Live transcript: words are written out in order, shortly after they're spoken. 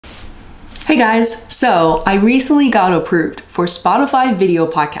Hey guys, so I recently got approved for Spotify video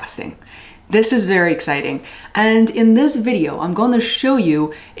podcasting. This is very exciting. And in this video, I'm going to show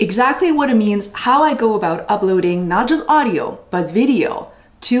you exactly what it means, how I go about uploading not just audio, but video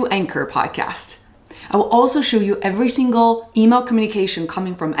to Anchor podcast. I will also show you every single email communication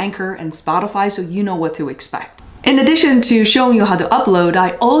coming from Anchor and Spotify so you know what to expect. In addition to showing you how to upload,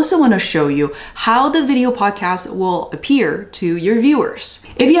 I also want to show you how the video podcast will appear to your viewers.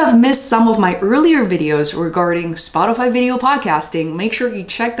 If you have missed some of my earlier videos regarding Spotify video podcasting, make sure you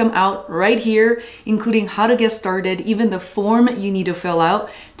check them out right here, including how to get started, even the form you need to fill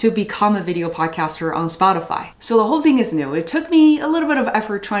out to become a video podcaster on Spotify. So the whole thing is new. It took me a little bit of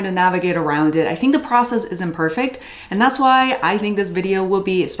effort trying to navigate around it. I think the process isn't perfect, and that's why I think this video will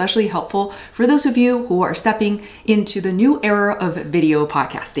be especially helpful for those of you who are stepping into the new era of video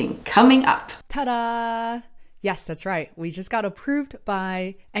podcasting coming up. Ta-da! Yes, that's right. We just got approved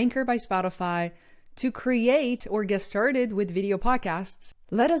by Anchor by Spotify to create or get started with video podcasts.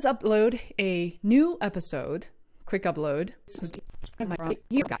 Let us upload a new episode. Quick upload.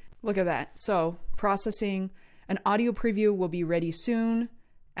 Look at that. So processing an audio preview will be ready soon,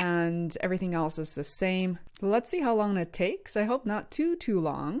 and everything else is the same. Let's see how long it takes. I hope not too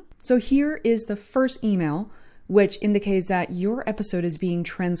long. So here is the first email, which indicates that your episode is being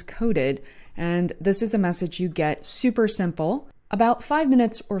transcoded, and this is the message you get. Super simple. About 5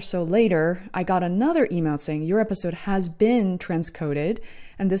 minutes or so later, I got another email saying your episode has been transcoded,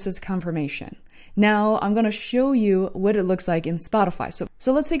 and this is confirmation. Now I'm going to show you what it looks like in Spotify.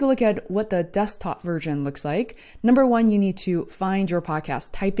 So let's take a look at what the desktop version looks like. Number one, you need to find your podcast.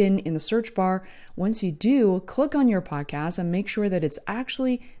 Type in the search bar. Once you do, click on your podcast and make sure that it's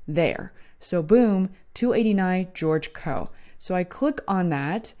actually there. So boom, 289 George Co. So I click on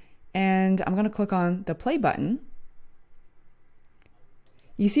that and I'm going to click on the play button.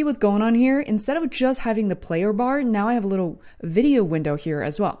 You see what's going on here? Instead of just having the player bar, now I have a little video window here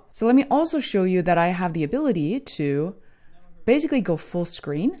as well. So let me also show you that I have the ability to basically go full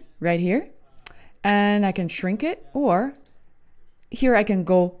screen right here. And I can shrink it, or here I can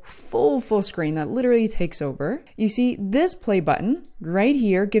go full screen. That literally takes over. You see this play button right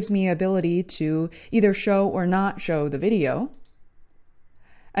here gives me the ability to either show or not show the video.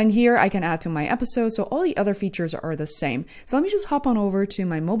 And here I can add to my episode, so all the other features are the same. So let me just hop on over to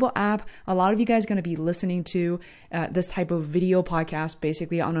my mobile app. A lot of you guys are going to be listening to this type of video podcast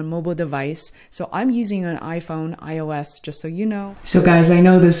basically on a mobile device. So I'm using an iPhone, iOS, just so you know. So guys, I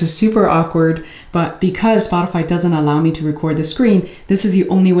know this is super awkward, but because Spotify doesn't allow me to record the screen, this is the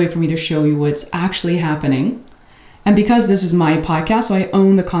only way for me to show you what's actually happening. And because this is my podcast, so I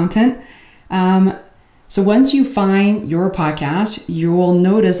own the content, so once you find your podcast, you will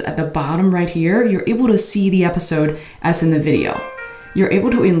notice at the bottom right here, you're able to see the episode as in the video. You're able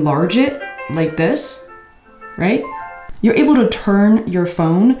to enlarge it like this, right? You're able to turn your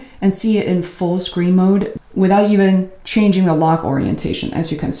phone and see it in full screen mode without even changing the lock orientation, as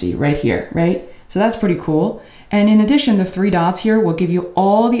you can see right here, right? So that's pretty cool. And in addition, the 3 dots here will give you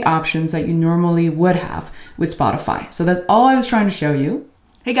all the options that you normally would have with Spotify. So that's all I was trying to show you.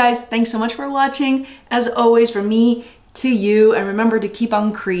 Hey guys, thanks so much for watching. As always, from me to you, and remember to keep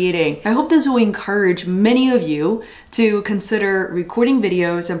on creating. I hope this will encourage many of you to consider recording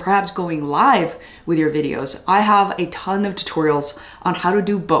videos and perhaps going live with your videos. I have a ton of tutorials on how to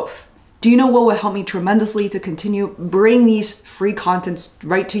do both. Do you know what will help me tremendously to continue bringing these free contents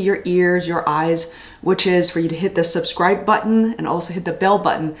right to your ears, your eyes, which is for you to hit the subscribe button and also hit the bell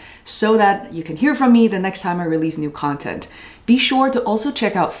button so that you can hear from me the next time I release new content. Be sure to also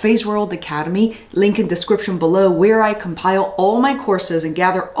check out Feisworld Academy, link in description below, where I compile all my courses and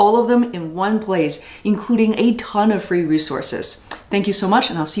gather all of them in one place, including a ton of free resources. Thank you so much,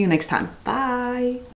 and I'll see you next time. Bye.